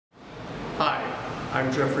Hi,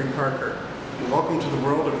 I'm Jeffrey Parker, and welcome to the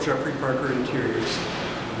world of Jeffrey Parker Interiors.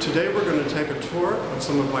 Today we're going to take a tour of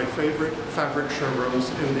some of my favorite fabric showrooms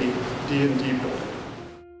in the D&D building.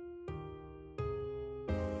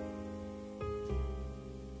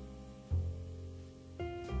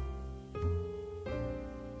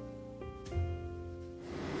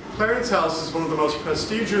 Clarence House is one of the most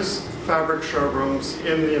prestigious fabric showrooms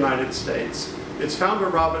in the United States. Its founder,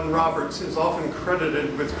 Robin Roberts, is often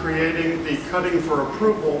credited with creating the cutting for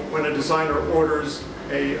approval when a designer orders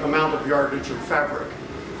an amount of yardage of fabric.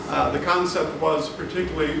 The concept was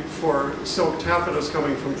particularly for silk taffetas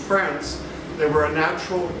coming from France. They were a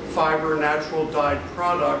natural fiber, natural dyed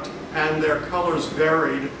product, and their colors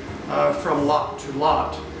varied from lot to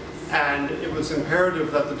lot. And it was imperative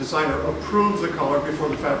that the designer approve the color before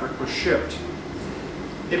the fabric was shipped.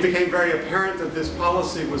 It became very apparent that this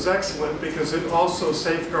policy was excellent because it also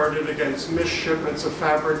safeguarded against misshipments of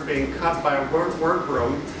fabric being cut by a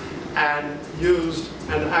workroom and used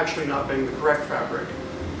and actually not being the correct fabric.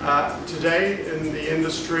 Today in the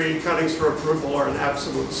industry, cuttings for approval are an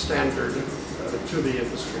absolute standard to the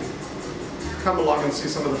industry. Come along and see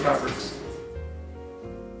some of the fabrics.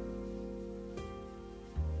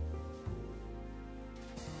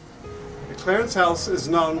 Clarence House is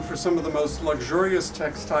known for some of the most luxurious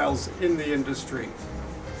textiles in the industry.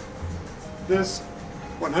 This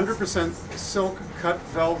 100% silk cut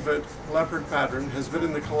velvet leopard pattern has been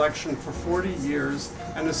in the collection for 40 years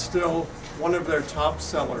and is still one of their top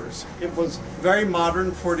sellers. It was very modern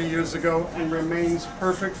 40 years ago and remains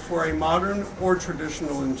perfect for a modern or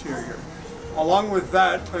traditional interior. Along with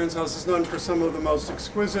that, Clarence House is known for some of the most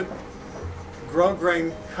exquisite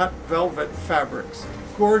grosgrain cut velvet fabrics.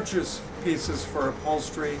 Gorgeous pieces for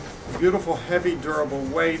upholstery, beautiful heavy durable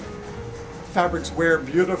weight. Fabrics wear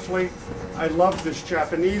beautifully. I love this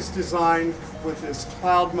Japanese design with this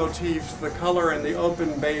cloud motif, the color and the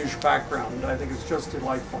open beige background. I think it's just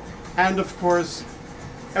delightful. And of course,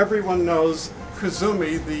 everyone knows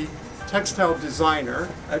Kazumi, the textile designer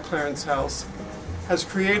at Clarence House, has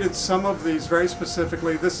created some of these very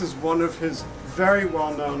specifically. This is one of his very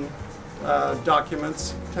well-known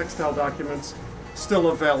documents, textile documents,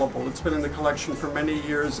 still available. It's been in the collection for many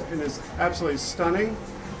years and is absolutely stunning.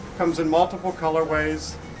 Comes in multiple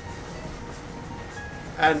colorways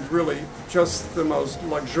and really just the most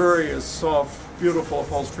luxurious, soft, beautiful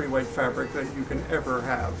upholstery weight fabric that you can ever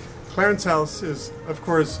have. Clarence House is, of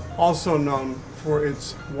course, also known for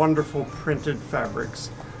its wonderful printed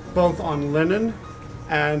fabrics, both on linen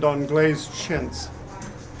and on glazed chintz.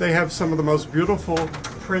 They have some of the most beautiful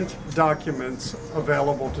print documents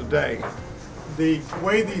available today. The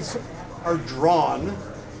way these are drawn,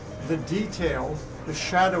 the detail, the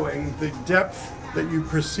shadowing, the depth that you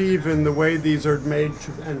perceive in the way these are made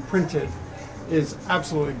and printed is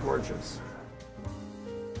absolutely gorgeous.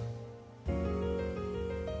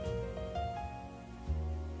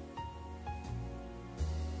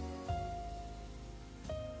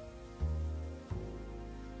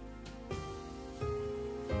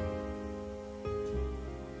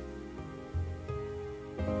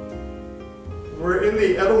 We're in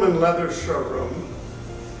the Edelman Leather showroom,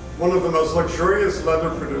 one of the most luxurious leather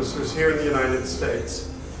producers here in the United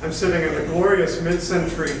States. I'm sitting in a glorious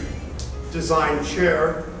mid-century design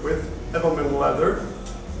chair with Edelman leather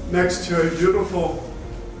next to a beautiful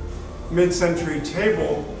mid-century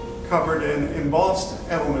table covered in embossed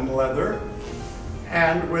Edelman leather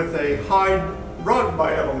and with a hide rug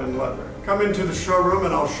by Edelman leather. Come into the showroom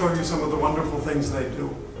and I'll show you some of the wonderful things they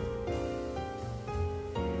do.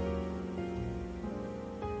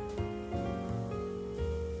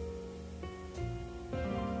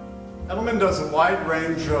 Edelman does a wide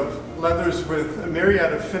range of leathers with a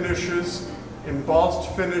myriad of finishes,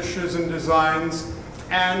 embossed finishes and designs,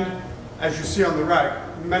 and as you see on the rack,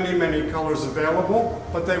 many, many colors available,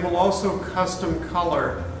 but they will also custom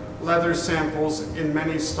color leather samples in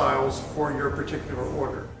many styles for your particular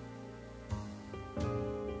order.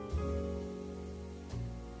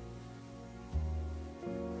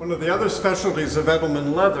 One of the other specialties of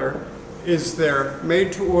Edelman Leather is their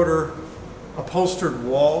made-to-order upholstered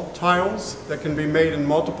wall tiles that can be made in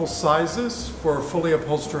multiple sizes for fully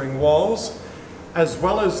upholstering walls, as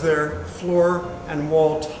well as their floor and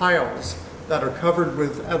wall tiles that are covered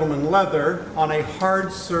with Edelman leather on a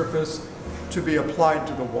hard surface to be applied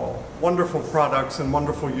to the wall. Wonderful products and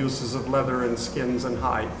wonderful uses of leather and skins and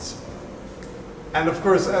hides. And of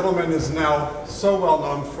course, Edelman is now so well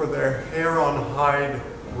known for their hair-on-hide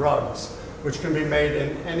rugs, which can be made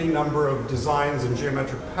in any number of designs and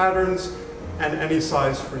geometric patterns and any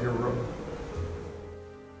size for your room.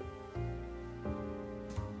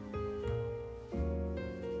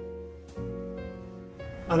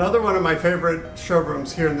 Another one of my favorite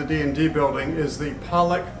showrooms here in the D&D building is the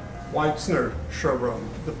Pollock Weitzner showroom.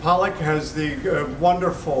 The Pollock has the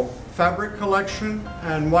wonderful fabric collection,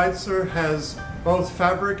 and Weitzner has both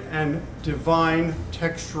fabric and divine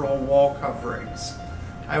textural wall coverings.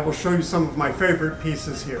 I will show you some of my favorite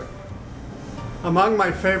pieces here. Among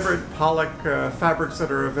my favorite Pollock fabrics that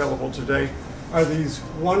are available today are these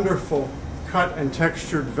wonderful cut and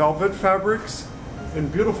textured velvet fabrics in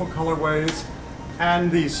beautiful colorways,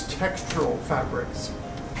 and these textural fabrics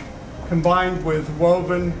combined with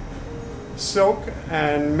woven silk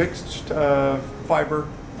and mixed fiber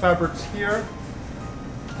fabrics here.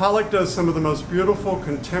 Pollock does some of the most beautiful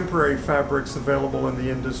contemporary fabrics available in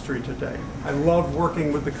the industry today. I love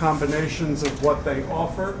working with the combinations of what they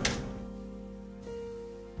offer.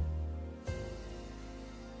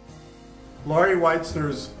 Laurie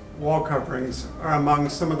Weitzner's wall coverings are among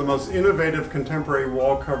some of the most innovative contemporary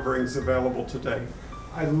wall coverings available today.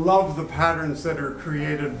 I love the patterns that are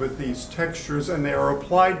created with these textures, and they are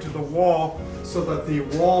applied to the wall so that the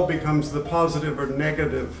wall becomes the positive or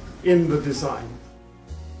negative in the design.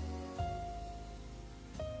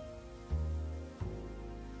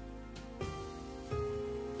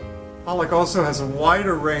 Pollock also has a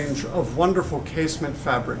wider range of wonderful casement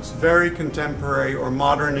fabrics, very contemporary or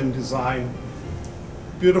modern in design.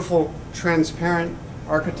 Beautiful, transparent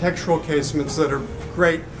architectural casements that are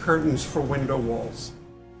great curtains for window walls.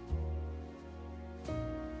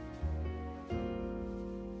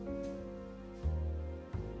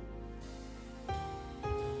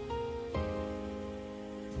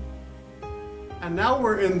 And now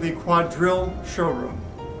we're in the quadrille showroom.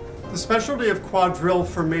 The specialty of quadrille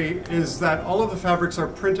for me is that all of the fabrics are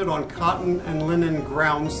printed on cotton and linen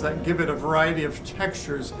grounds that give it a variety of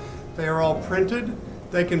textures. They are all printed.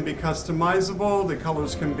 They can be customizable, the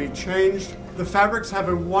colors can be changed. The fabrics have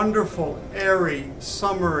a wonderful, airy,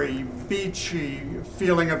 summery, beachy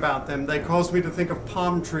feeling about them. They cause me to think of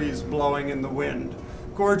palm trees blowing in the wind.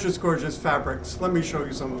 Gorgeous, gorgeous fabrics. Let me show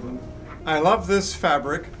you some of them. I love this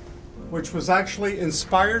fabric, which was actually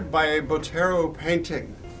inspired by a Botero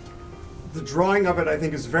painting. The drawing of it, I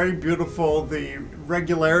think, is very beautiful. The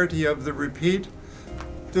regularity of the repeat.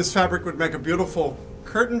 This fabric would make a beautiful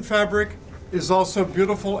curtain fabric. Is also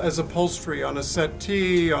beautiful as upholstery on a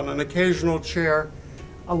settee, on an occasional chair.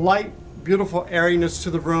 A light, beautiful airiness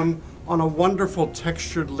to the room on a wonderful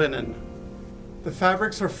textured linen. The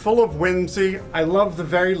fabrics are full of whimsy. I love the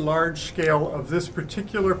very large scale of this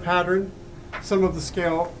particular pattern. Some of the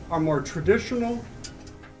scale are more traditional.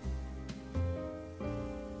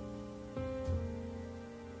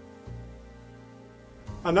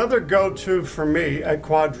 Another go-to for me at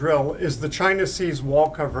Quadrille is the China Seas wall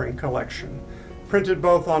covering collection, printed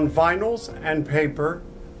both on vinyls and paper.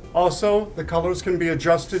 Also, the colors can be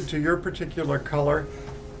adjusted to your particular color,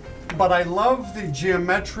 but I love the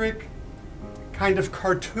geometric, kind of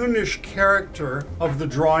cartoonish character of the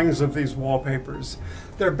drawings of these wallpapers.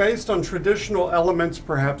 They're based on traditional elements,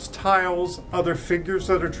 perhaps tiles, other figures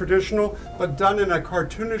that are traditional, but done in a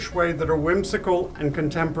cartoonish way that are whimsical and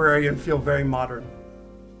contemporary and feel very modern.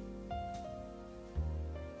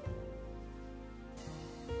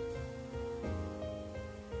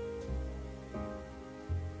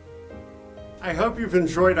 I hope you've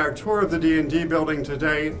enjoyed our tour of the D&D building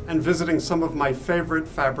today and visiting some of my favorite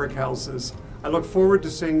fabric houses. I look forward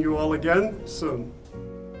to seeing you all again soon.